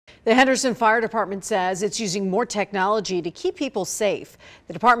The Henderson Fire Department says it's using more technology to keep people safe.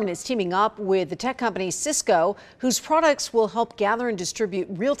 The department is teaming up with the tech company Cisco, whose products will help gather and distribute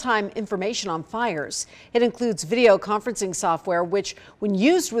real-time information on fires. It includes video conferencing software, which, when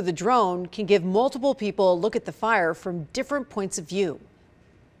used with a drone, can give multiple people a look at the fire from different points of view.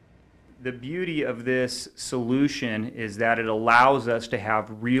 The beauty of this solution is that it allows us to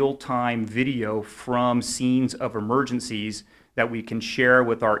have real-time video from scenes of emergencies that we can share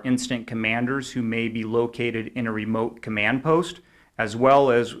with our incident commanders who may be located in a remote command post, as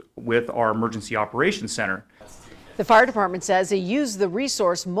well as with our emergency operations center. The fire department says they use the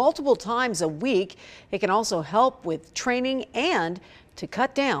resource multiple times a week. It can also help with training and to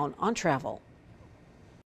cut down on travel.